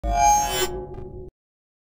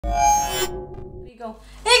Go.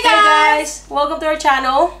 Hey guys! Welcome to our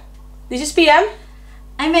channel. This is PM.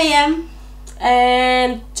 I'm AM.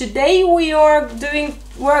 And today we're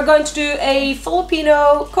going to do a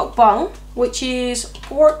Filipino cookbang, which is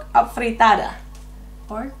pork afritada.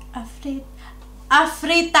 Pork afritada,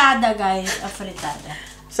 guys. Afritada.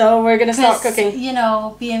 So we're gonna start cooking. You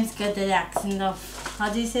know, PM's got the accent of,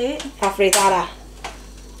 how do you say it? Afritada.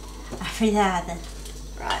 Afritada.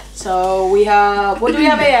 Right. So we have, what do we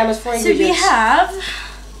have, AM, as for ingredients? So we have,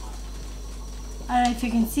 I don't know if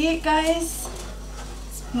you can see it, guys.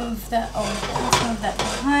 Let's move that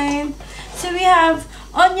behind. So we have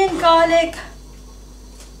onion, garlic,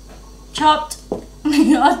 chopped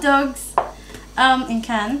hot dogs in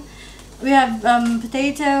can. We have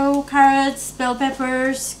potato, carrots, bell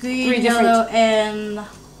peppers, green, yellow, and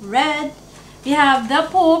red. We have the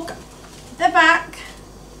pork, the back.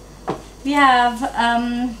 We have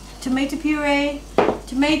tomato puree,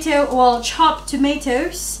 chopped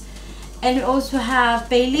tomatoes, and we also have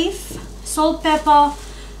bay leaf, salt, pepper,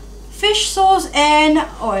 fish sauce, and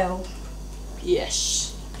oil.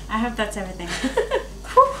 Yes. I hope that's everything.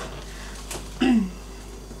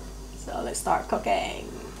 So let's start cooking.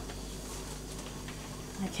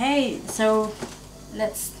 Okay, so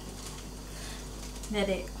let's let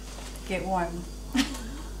it get warm. I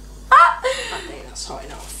think that's hot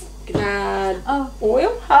enough. Can add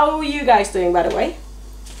oil. How are you guys doing, by the way?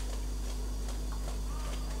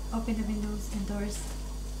 Open the windows and doors.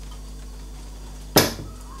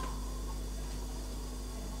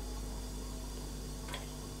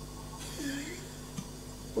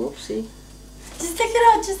 Oopsie. Just take it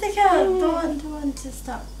out, just take it out. Don't want to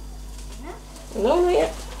stop. No, not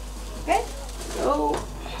yet. Okay. No. I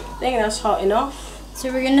think that's hot enough.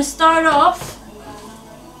 So we're gonna start off.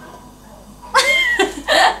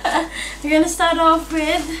 We're gonna start off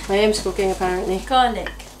with I am cooking apparently.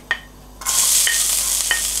 garlic.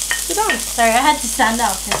 Sit down. Sorry, I had to stand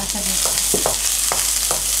up because I couldn't.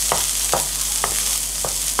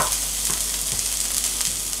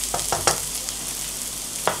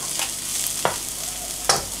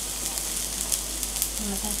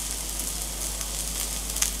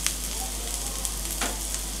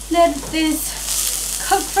 Let this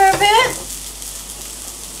cook for a bit.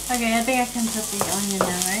 Okay, I think I can put the onion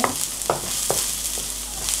now, right?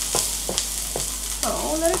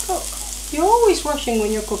 Oh, let it cook. You're always rushing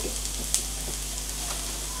when you're cooking.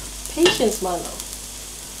 Patience, my love.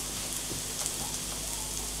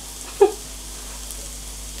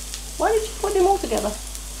 Why did you put them all together?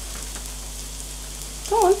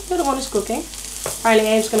 Go on, you're the one who's cooking. Apparently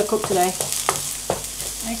Aim's gonna cook today.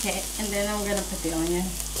 Okay, and then I'm gonna put the onion.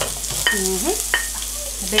 A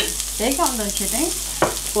bit big one, don't you think?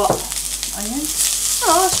 What? Onion?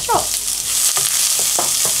 Oh, it's chopped.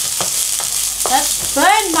 That's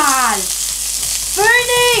burn, man!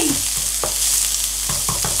 Burning!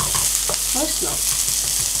 No, it's not.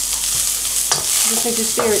 You just need to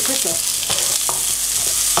stir it quicker.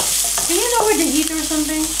 Can you lower the heat or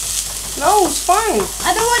something? No, it's fine.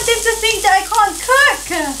 I don't want them to think that I can't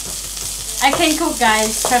cook! I can cook,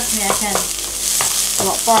 guys. Trust me, I can. I'm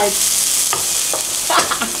not fried.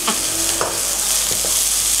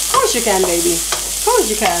 Of course you can, baby. Of course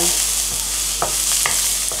you can.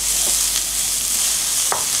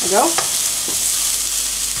 There you go.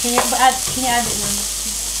 Can you add it now?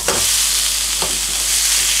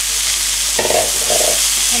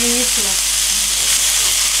 I'm used to it.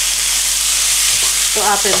 What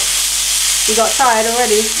happened? You got tired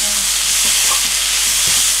already?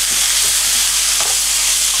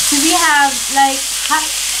 So we have like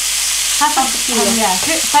half a kilo. Yeah,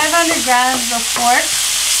 500 grams of pork.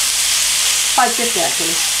 550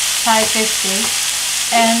 actually.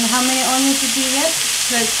 550. And how many onions did you get?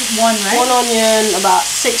 Like one, right? One onion, about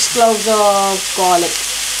 6 cloves of garlic.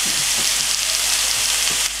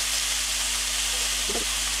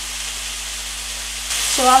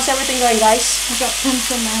 So how's everything going, guys? I got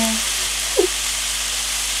pins in my hair.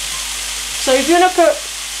 So if you want to cook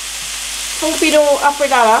Filipino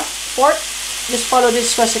afritada pork, just follow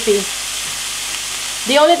this recipe.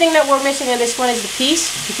 The only thing that we're missing in this one is the peas,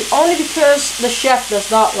 only because the chef does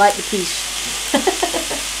not like the peas.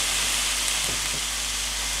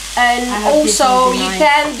 And also you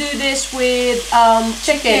can do this with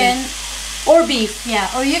chicken or beef. Yeah,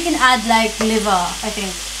 or you can add like liver, I think,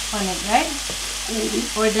 on it, right? Maybe.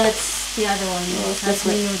 Or that's the other one. No, that's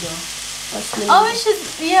menudo. Oh, we should,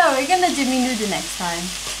 yeah, we're gonna do menudo next time.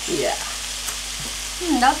 Yeah.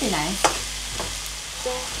 That'd be nice.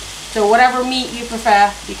 So whatever meat you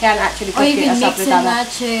prefer, you can actually cook it as afritada. Or you can mix and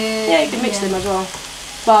match it. Yeah, you can mix them as well.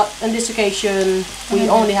 But on this occasion, we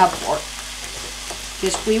only have pork.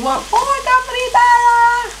 Because we want pork afritada.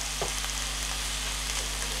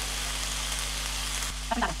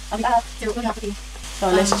 Afritada! So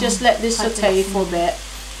let's just let this saute for a bit.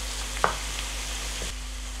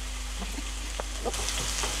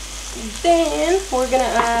 Then we're gonna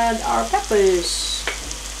add our peppers.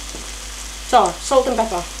 So, salt and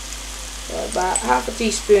pepper. So about half a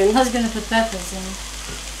teaspoon. I was gonna put peppers in.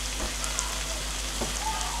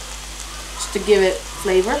 Just to give it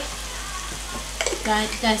flavor. Guys,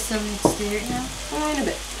 still need to stir it now? In a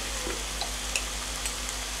bit.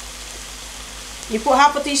 You put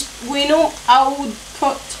half a teaspoon. We know I would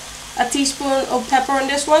put a teaspoon of pepper in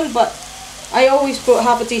this one, but I always put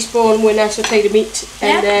half a teaspoon when I saute the meat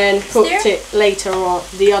and then put it later on,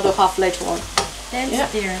 the other half later on. Then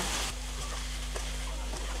stir.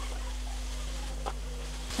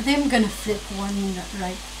 I think I'm gonna flip one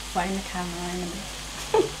right behind the camera in a bit.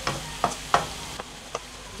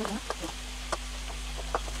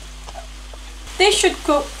 This should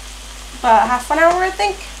cook about half an hour, I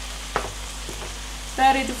think.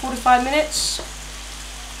 30 to 45 minutes.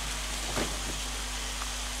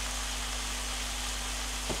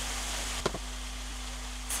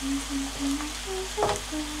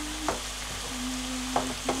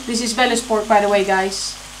 This is Bellis pork, by the way,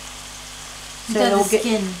 guys. So it'll get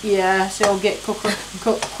skin. Yeah, so it'll get cooked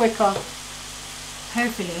quicker.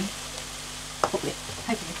 Hopefully. Hopefully.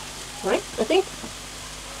 Right, I think.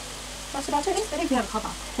 That's about it. I think we have a cover.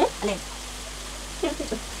 Yeah, a leg. I think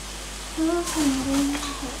so.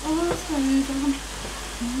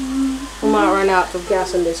 We might run out of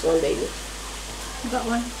gas on this one, baby. I got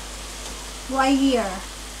one. Right here.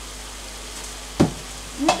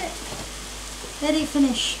 Let it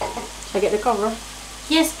finish. Should I get the cover?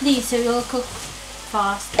 Yes, please, so it'll cook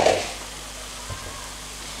fast. So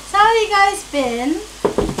how have you guys been?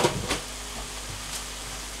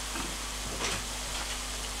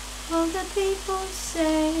 All the people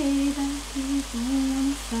say that people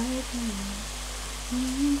wanna fight me.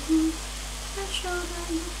 I show them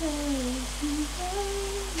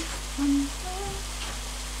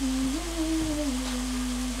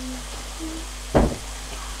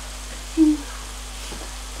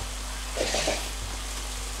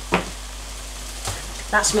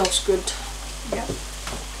That smells good. Yep.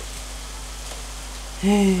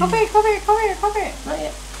 Cover it. Not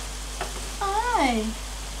yet. Aye.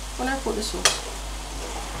 When I put the sauce.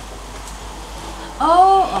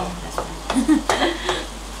 Oh, that's fine.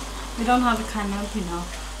 We don't have a canopy now,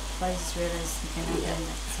 but I just realized we can have that.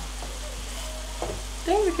 I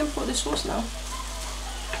think we can put the sauce now.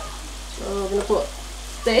 So we're gonna put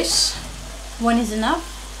this. One is enough?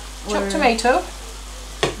 Chopped tomato.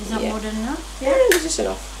 Is that more than enough? Yeah, this is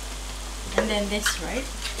enough. And then this, right?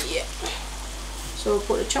 Yeah. So we'll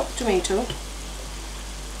put the chopped tomato.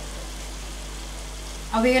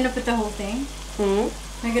 Are we gonna put the whole thing? We're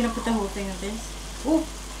gonna put the whole thing of this. Oh.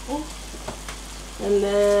 And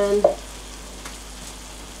then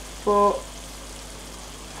put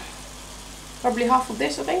probably half of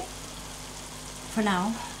this, I think. For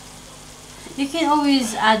now. You can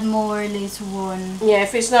always add more later on. Yeah,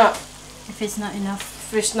 if it's not enough.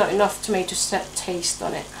 If it's not enough tomato taste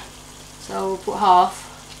on it. So we'll put half.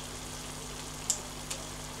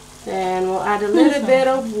 Then we'll add a little bit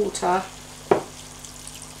of water.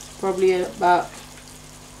 Probably about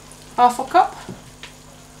half a cup.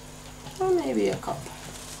 Or maybe a cup.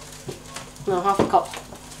 No, half a cup.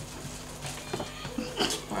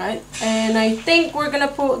 Alright, and I think we're gonna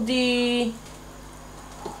put the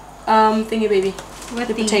thingy baby. What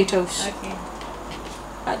the potatoes. Okay.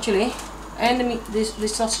 Actually. And the meat, the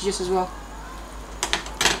sausages as well.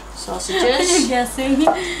 I'm Sausages. guessing.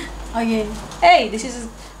 Okay. Hey, this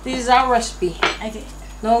is our recipe. Okay.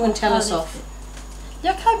 No one can tell us off.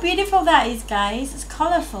 Look how beautiful that is, guys. It's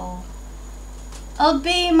colourful. It'll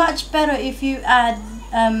be much better if you add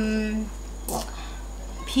What?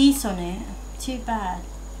 peas on it. Too bad.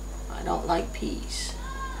 I don't like peas.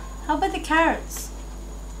 How about the carrots?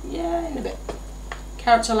 Yeah, in a bit.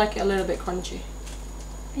 Carrots I like it a little bit crunchy.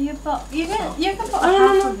 You can put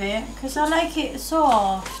half of it because I like it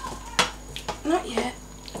soft. Not yet.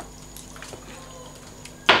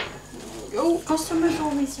 Go. Customer's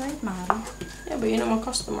always right, man. Yeah, but you're not my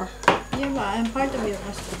customer. Yeah, but I'm part of your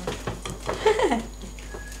customer.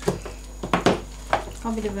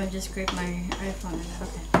 Can't believe I just scraped my iPhone.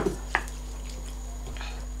 Okay.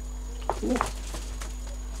 Ooh.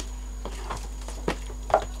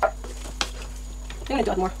 I need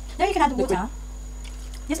to add more. Now you can add the water.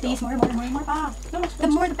 Yes, please. More. Pa. No, The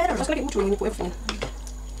more the better. I was gonna get water when you put everything in.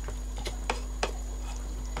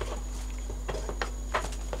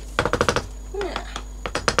 Yeah.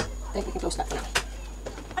 I think we can close that for now.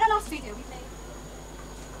 What else do we do?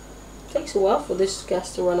 Takes a while for this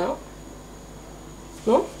gas to run out.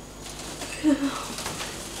 No?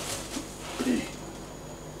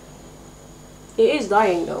 It is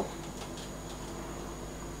dying though.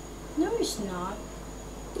 No, it's not.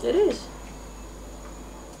 It is.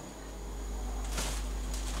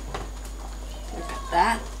 Look at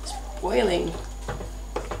that. It's boiling.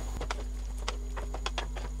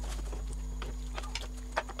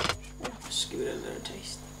 Just give it a little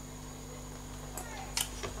taste.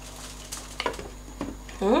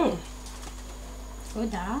 Mmm.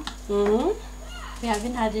 Good, huh? Mm-hmm. We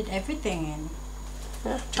haven't added everything in.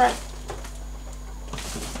 Yeah, try it.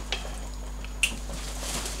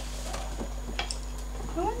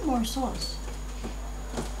 I want more sauce.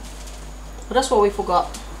 But that's what we forgot.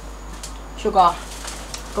 Sugar.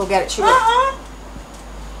 Go get it, sugar. I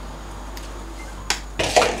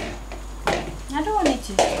don't want it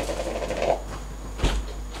to.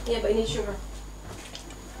 Yeah, but you need sugar.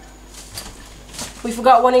 We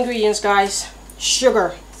forgot one ingredient, guys.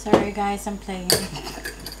 Sugar. Sorry guys, I'm playing.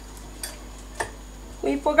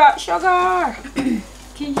 We forgot sugar. Can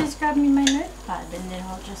you just grab me my notepad and then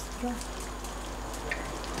I'll just go.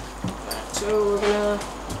 So we're gonna,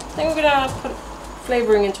 I think we're gonna put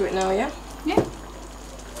flavoring into it now, yeah? Yeah.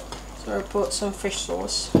 So I'll put some fish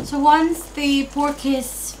sauce. So once the pork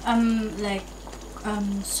is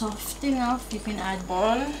soft enough, you can add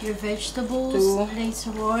 1, your vegetables 2,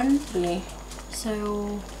 later on. 3,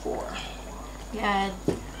 So 4. you add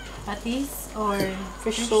patties or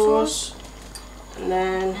Fish sauce. And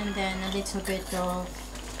then a little bit of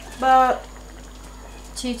about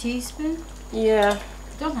 2 teaspoons. Yeah,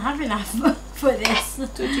 Don't have enough for this.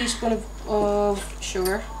 2 teaspoons of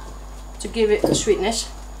sugar to give it a sweetness.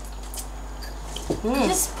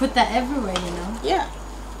 Just put that everywhere, you know. Yeah,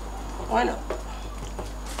 why not?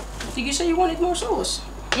 Did you say you wanted more sauce?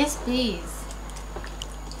 Yes, please.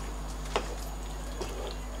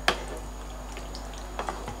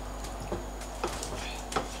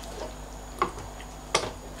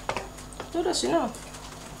 No, that's enough.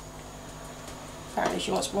 Apparently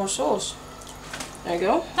she wants more sauce. There you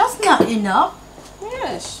go. That's not enough.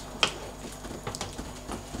 Yes.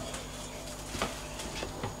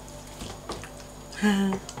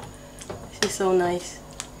 This is so nice.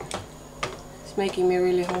 It's making me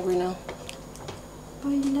really hungry now. Oh,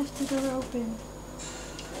 you left the door open.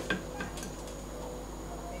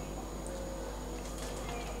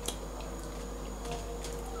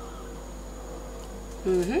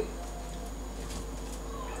 Mm-hmm.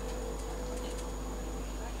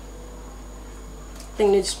 I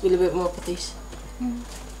think needs a little bit more patties.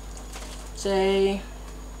 Say,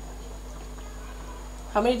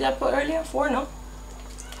 how many did I put earlier? 4, no?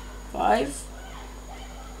 5,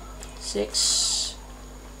 6,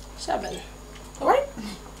 7. Alright?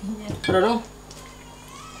 Yeah. I don't know.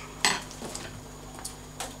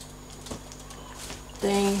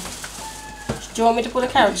 Thing. Do you want me to put the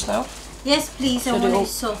carrots now? Yes, please. I So want they all- it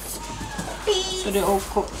soft. Please. So they're all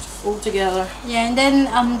cooked all together. Yeah, and then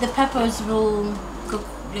the peppers will cook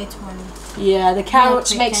later on. Yeah, the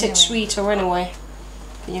carrots quick makes anyway. it sweeter anyway.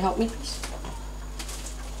 Can you help me, please?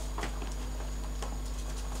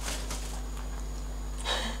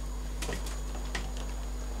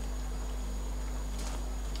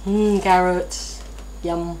 Carrots.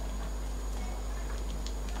 Yum.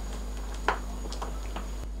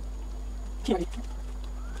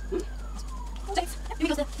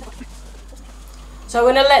 So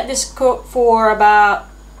we're going to let this cook for about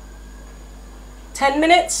 10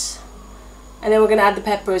 minutes and then we're going to add the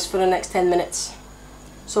peppers for the next 10 minutes.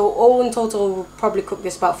 So all in total we'll probably cook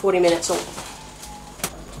this about 40 minutes. So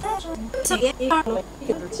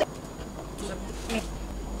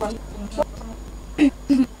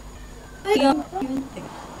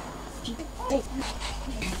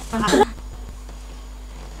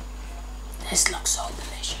this looks so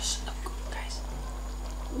delicious. Look, guys.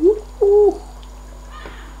 Woo!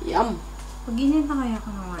 Yum. Pag-init na kaya ko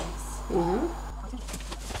ng rice.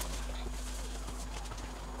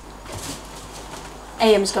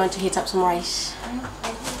 AM's going to heat up some rice.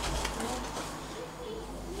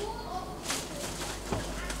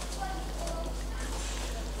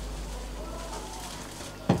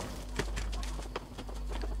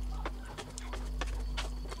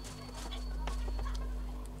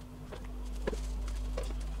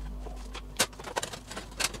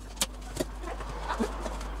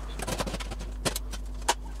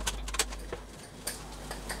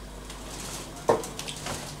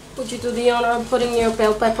 Would you do the honor of putting your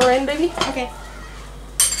bell pepper in, baby? Okay.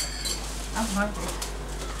 I'm hungry.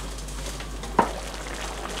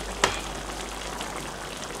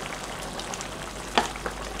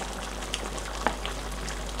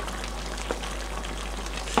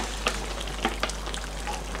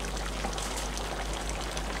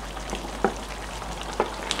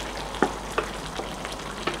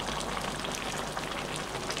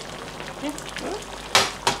 Yeah.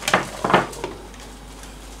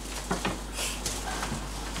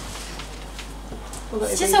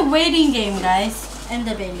 It's just a waiting game, guys. And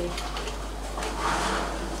the baby.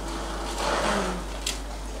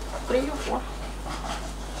 3 or 4.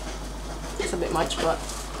 It's a bit much, but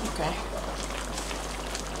okay.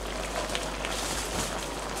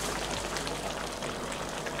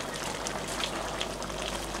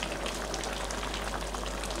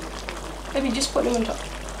 Maybe just put them on top.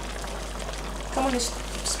 Come on, just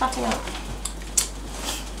spatting out.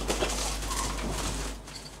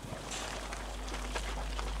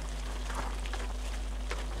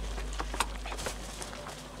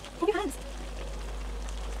 Move your hands.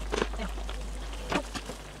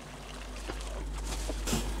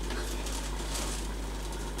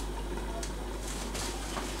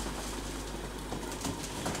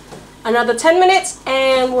 Another 10 minutes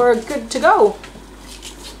and we're good to go.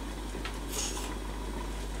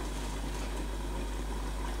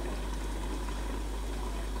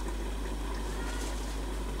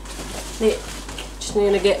 Just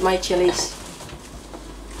gonna get my chilies.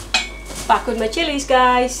 Back with my chilies,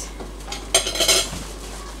 guys.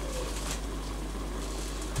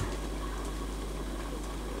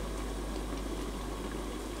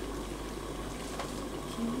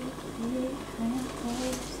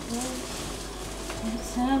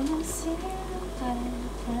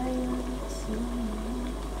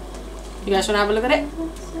 You guys wanna have a look at it?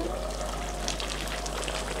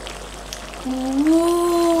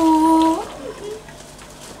 Ooh.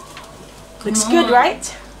 Looks good,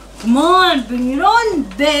 right? Come on, bring it on,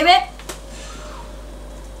 baby.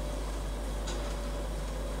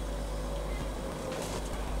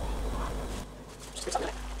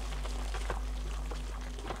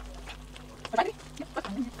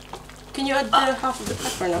 Can you add the half of the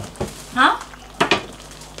pepper now? Huh?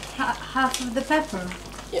 Half of the pepper?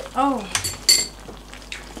 Yeah. Oh.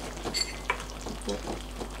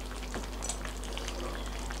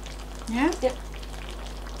 Yeah? Yeah.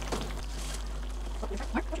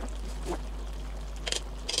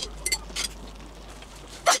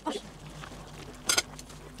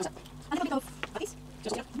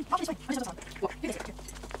 Just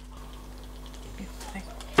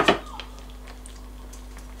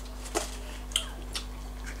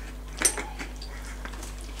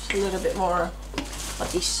a little bit more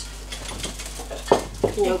patties.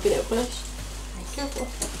 Can you open it, please? Careful.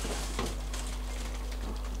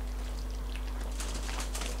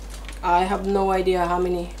 I have no idea how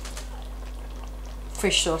many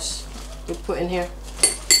fish sauce we put in here.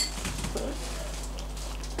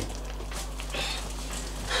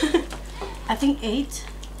 I think 8.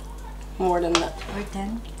 More than that. Or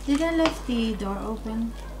 10. Did I leave the door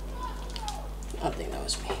open? I think that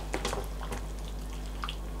was me.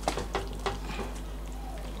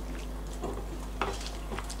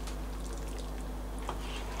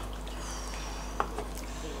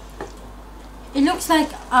 It looks like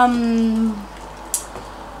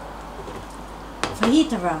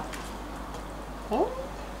fajita wrap. Oh?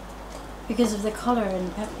 Because of the color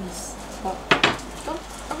and peppers. Oh. Oh,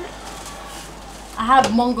 okay. I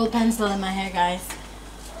have Mongol pencil in my hair, guys.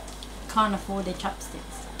 Can't afford the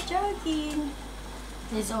chopsticks. Joking.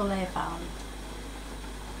 This is all I found.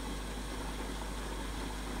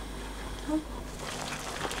 Oh.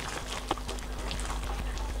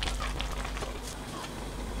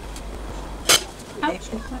 I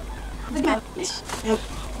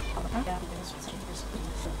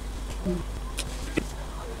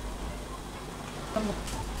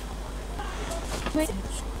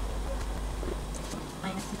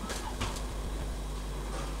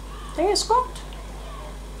think it's cooked.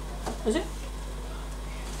 Is it?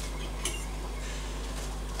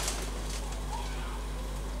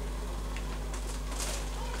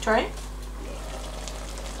 Try it.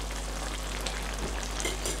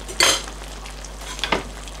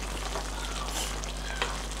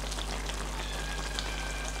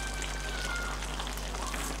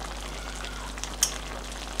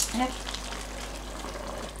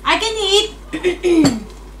 I can eat.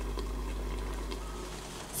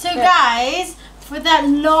 So guys, for that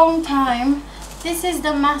long time, this is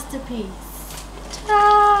the masterpiece.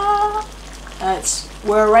 Ta-da!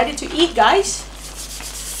 We're ready to eat, guys.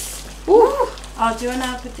 Ooh. Oh, do you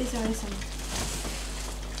wanna put this on some?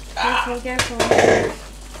 Careful, careful.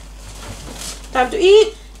 Time to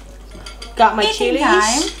eat. Got my Eating chilies.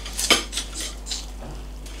 time.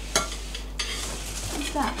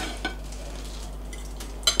 What's that?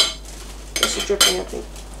 Just a dripping, I think.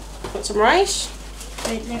 Put some rice.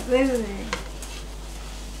 Wait.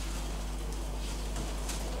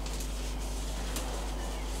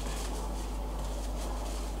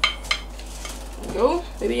 Go.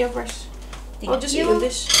 Maybe you first. I'll just eat with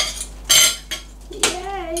this.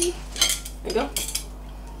 Yay. There you go.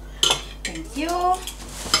 Thank you.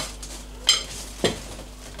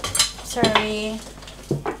 Sorry.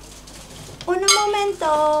 Un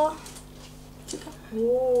momento.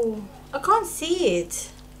 Oh, I can't see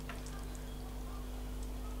it.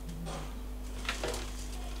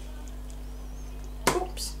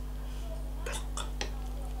 Oops.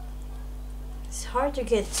 It's hard to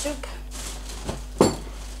get soup.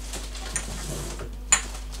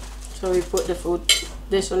 So we put the food,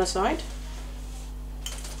 this on the side.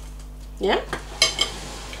 Yeah.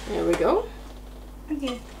 There we go.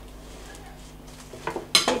 Okay.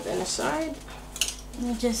 Keep it aside.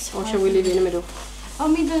 Just. Or shall we leave it in the middle? Oh,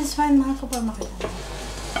 middle is fine. Mahal ko pa makita.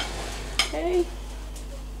 Okay.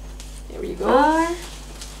 There we go.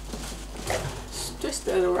 Just twist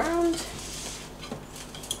that around.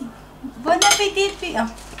 Bon appetit, oh.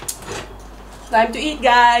 Time to eat,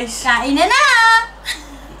 guys. Kain na na!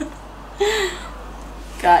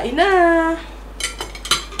 Kain na.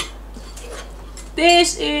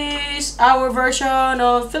 This is our version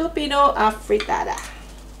of Filipino Afritada.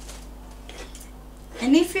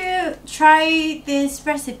 And if you try this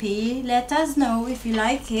recipe, let us know if you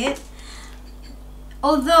like it.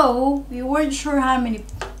 Although we weren't sure how many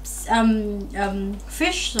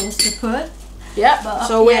fish sauce to put. Yeah, but,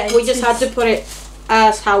 so we just had to put it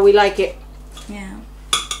as how we like it. Yeah.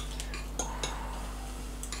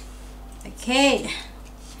 Okay.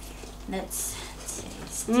 Let's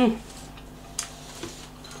taste.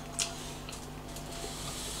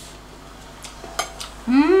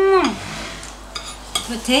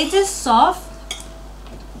 Potatoes soft.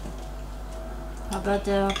 How about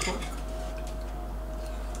the pork?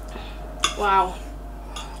 Wow.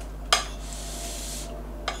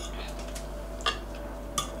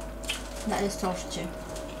 That is toast too.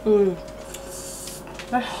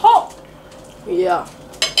 But hot. Yeah.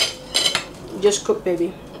 Just cook,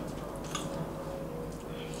 baby.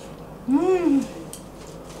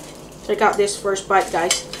 Check out this first bite,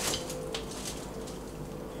 guys.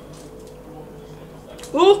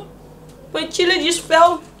 Ooh, my chili just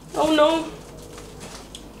fell. Oh no.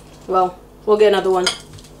 Well, we'll get another one.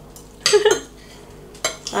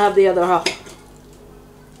 I have the other half.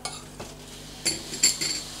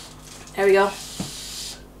 There we go.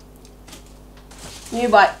 New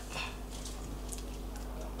bite.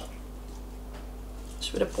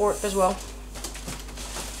 Just with the pork as well.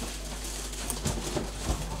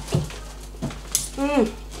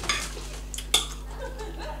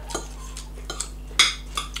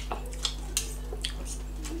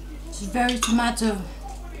 It's very tomato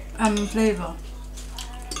flavor.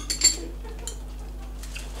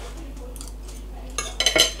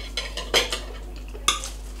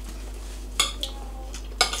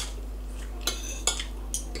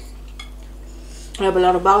 I have a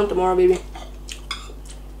lot of bound tomorrow, baby.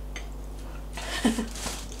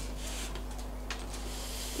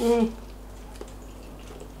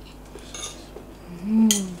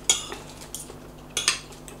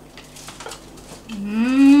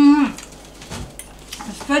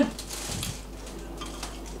 It's good.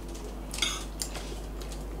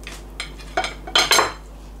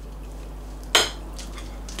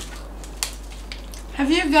 Have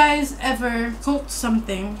you guys ever cooked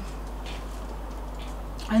something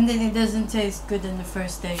and then it doesn't taste good on the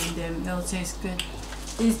first day and then it'll taste good?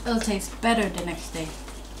 It'll taste better the next day.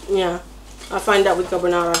 Yeah, I find that with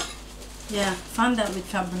carbonara. Yeah, found that with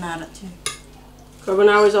carbonara too.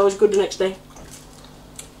 Carbonara is always good the next day.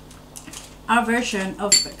 Our version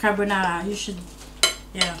of carbonara, you should,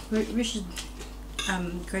 yeah, we should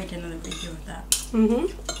create another video with that.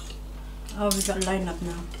 Oh, we got lined up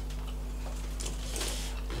now.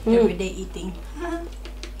 Everyday eating.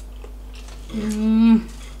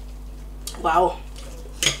 Wow.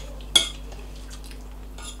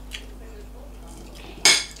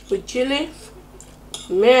 With chili,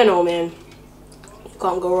 man oh man, you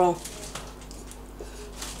can't go wrong.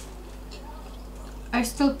 I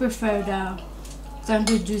still prefer the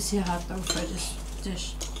tender juicy hot dog for this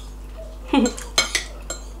dish.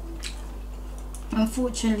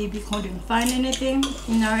 Unfortunately, we couldn't find anything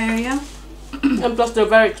in our area. And plus they're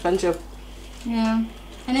very expensive. Yeah,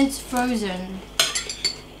 and it's frozen.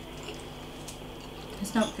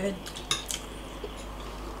 It's not good.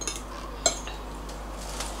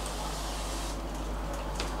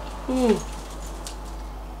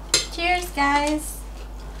 Cheers, guys.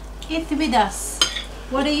 Eat with us.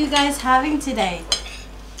 What are you guys having today?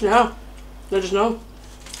 Yeah, let us know.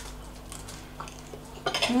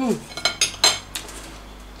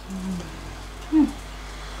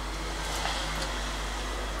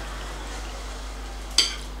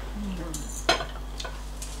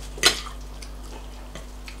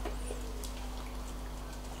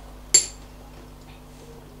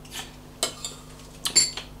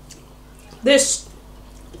 This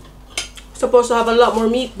supposed to have a lot more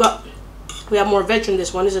meat, but we have more veg in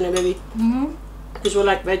this one, isn't it, baby? Mm-hmm. Because we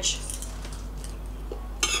like veg.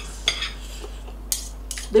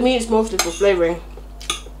 The meat is mostly for flavoring.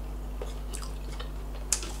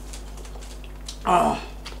 Oh,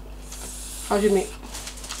 how's your meat?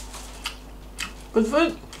 Good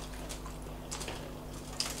food?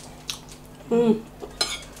 Mmm.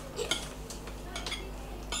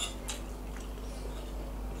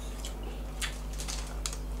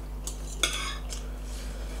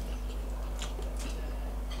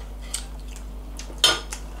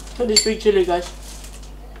 This big chili, guys.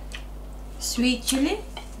 Sweet chili?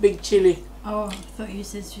 Big chili. Oh, I thought you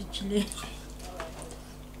said sweet chili.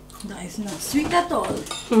 That is not sweet at all.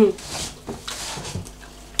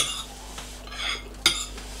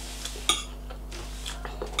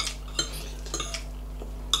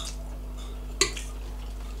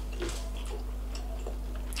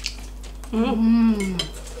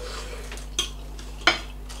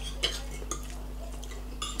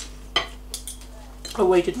 I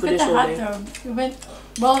waited for this all day. It went,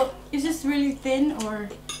 well, is this really thin or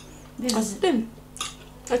this It's is thin.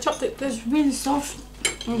 I chopped it thin. it's really soft?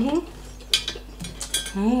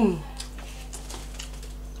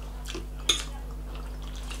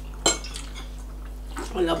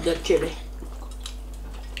 I love that chili.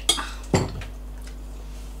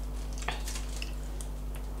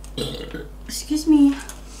 Excuse me.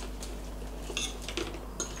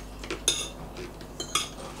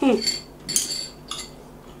 I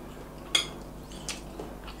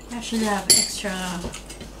actually have extra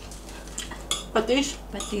Patis?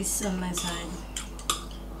 patties on my side.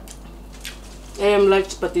 AM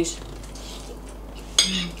likes patis.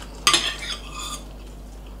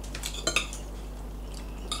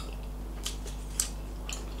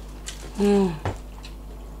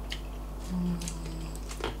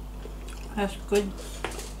 That's good.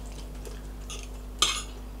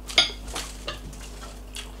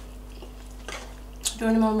 Do you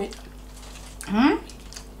want more meat? Hmm?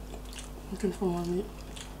 Looking for more meat.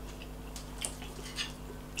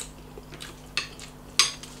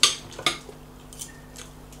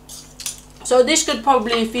 So this could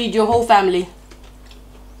probably feed your whole family.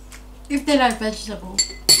 If they like vegetable.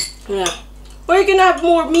 Yeah. Or you can have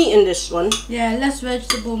more meat in this one. Yeah, less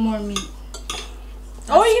vegetable, more meat.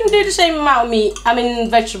 Or you can do the same amount of meat, I mean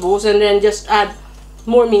vegetables, and then just add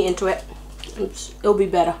more meat into it. It'll be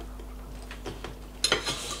better.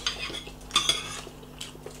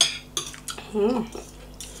 Can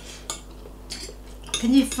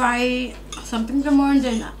you fry something more and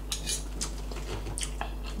then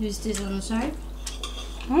use this on the side?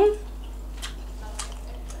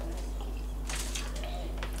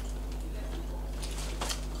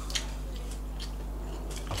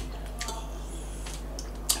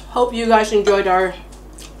 Hope you guys enjoyed our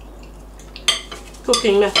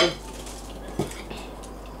cooking method.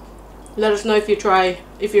 Let us know if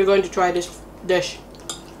you're going to try this dish.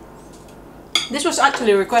 This was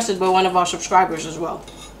actually requested by one of our subscribers as well.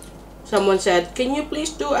 Someone said, "Can you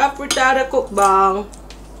please do afritada cookbang?"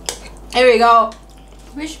 Here we go.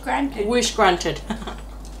 Wish granted. Wish granted.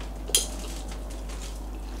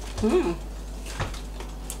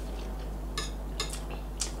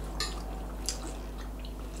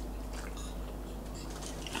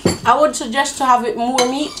 I would suggest to have it more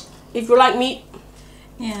meat if you like meat.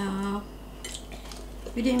 Yeah.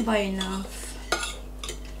 We didn't buy enough.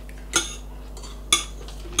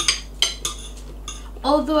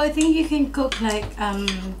 Although I think you can cook like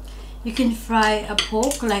you can fry a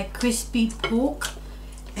pork, like crispy pork,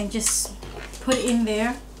 and just put it in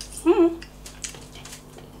there.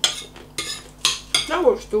 That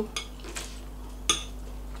works too.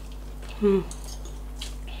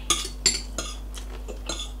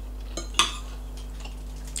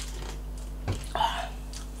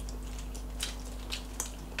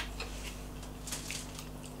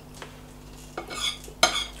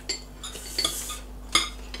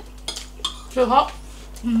 Too hot?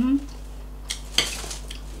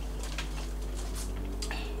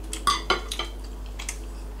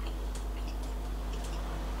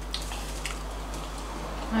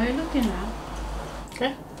 Are you looking now?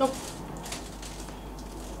 Okay, go.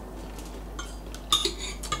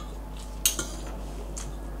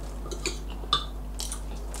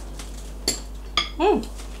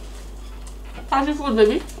 How's your food,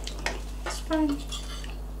 baby? It's fine.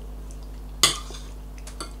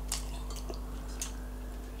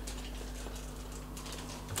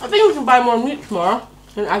 I think we can buy more meat tomorrow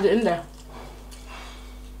and add it in there.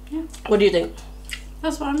 Yeah. What do you think?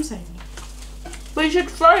 That's what I'm saying. But you should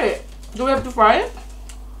fry it. Do we have to fry it?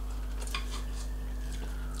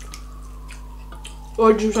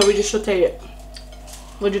 Or shall we just saute it?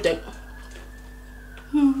 What do you think?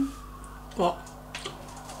 What?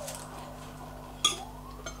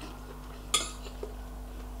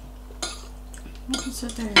 You can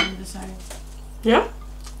saute it on the side. Yeah?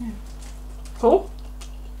 Yeah. Cool.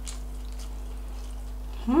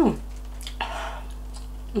 I'm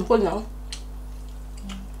full now.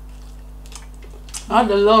 I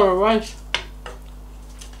had a lot of rice.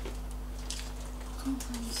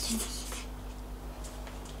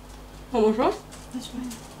 How much rice? That's fine.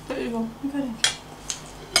 There you go. I got it.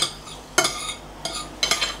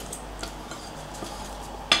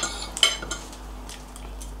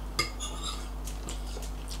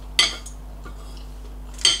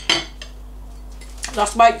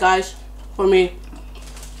 Last bite, guys, for me.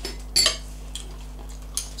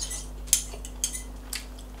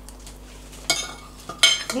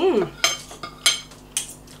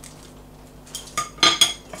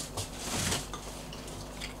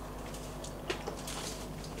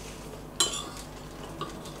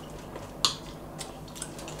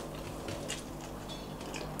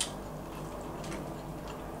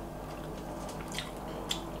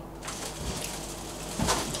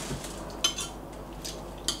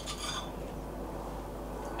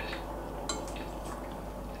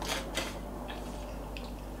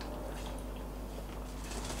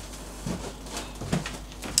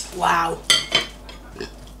 Wow.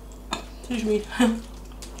 Excuse me.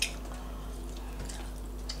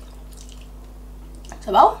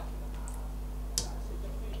 Sabaw?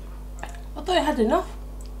 I thought I had enough.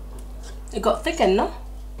 It got thickened, no?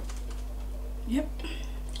 Yep.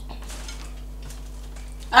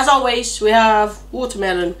 As always, we have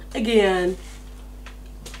watermelon again.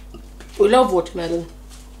 We love watermelon.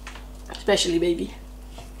 Especially baby.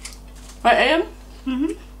 Right, Am?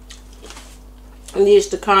 Mm-hmm. And here's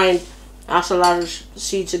the kind has a lot of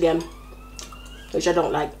seeds again, which I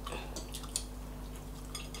don't like.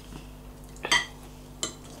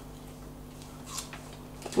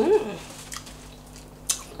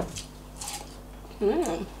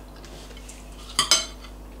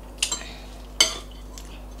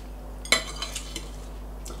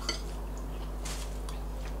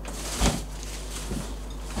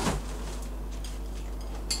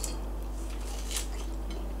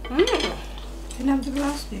 Can I have the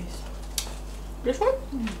glass, please? This one?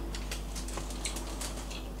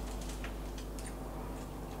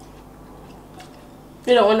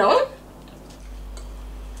 You don't want that one?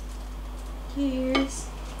 Cheers.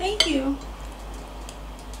 Thank you.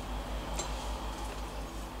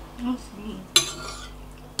 Awesome.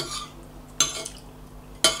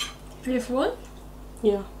 Are you full?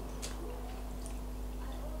 Yeah.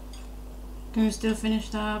 Can you still finish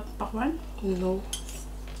the pakwan? No.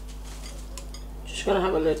 Just gonna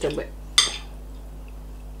have a little bit.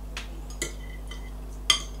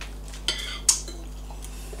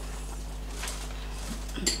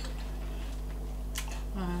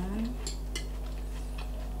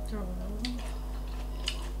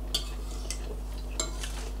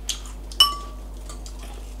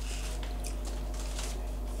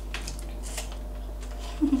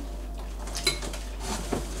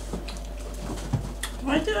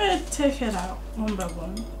 Why did I take it out one by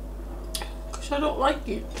one? Because I don't like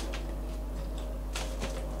it.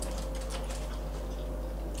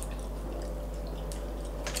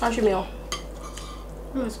 How's your meal?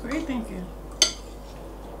 It was great, thank you.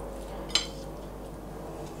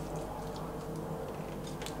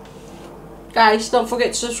 Guys, don't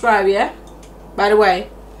forget to subscribe, yeah? By the way,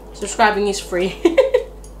 subscribing is free.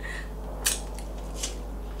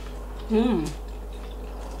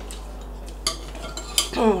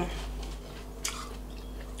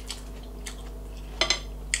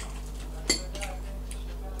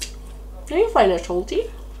 Do you find it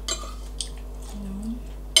salty?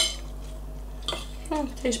 No.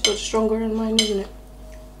 Taste buds stronger than mine, isn't it?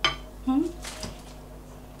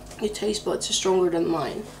 Your taste buds are stronger than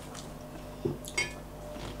mine.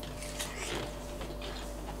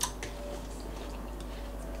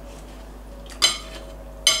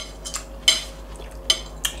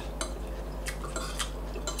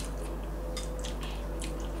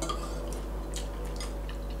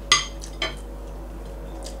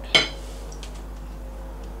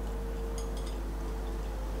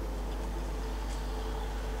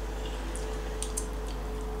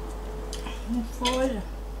 I'm full.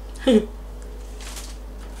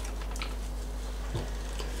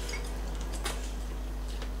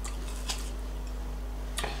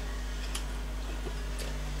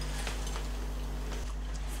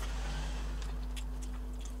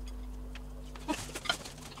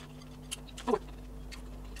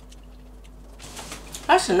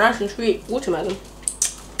 That's a nice and sweet watermelon.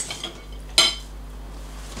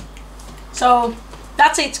 So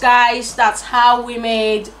that's it, guys. That's how we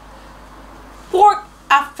made pork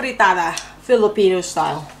afritada, Filipino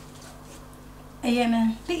style.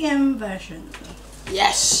 PM version.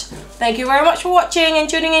 Yes. Thank you very much for watching and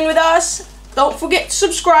tuning in with us. Don't forget to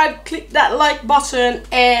subscribe, click that like button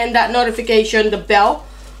and that notification, the bell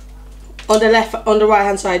on the right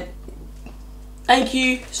hand side. Thank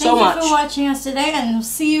you so much. Thank you for watching us today, and we'll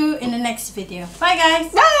see you in the next video. Bye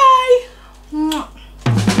guys. Bye.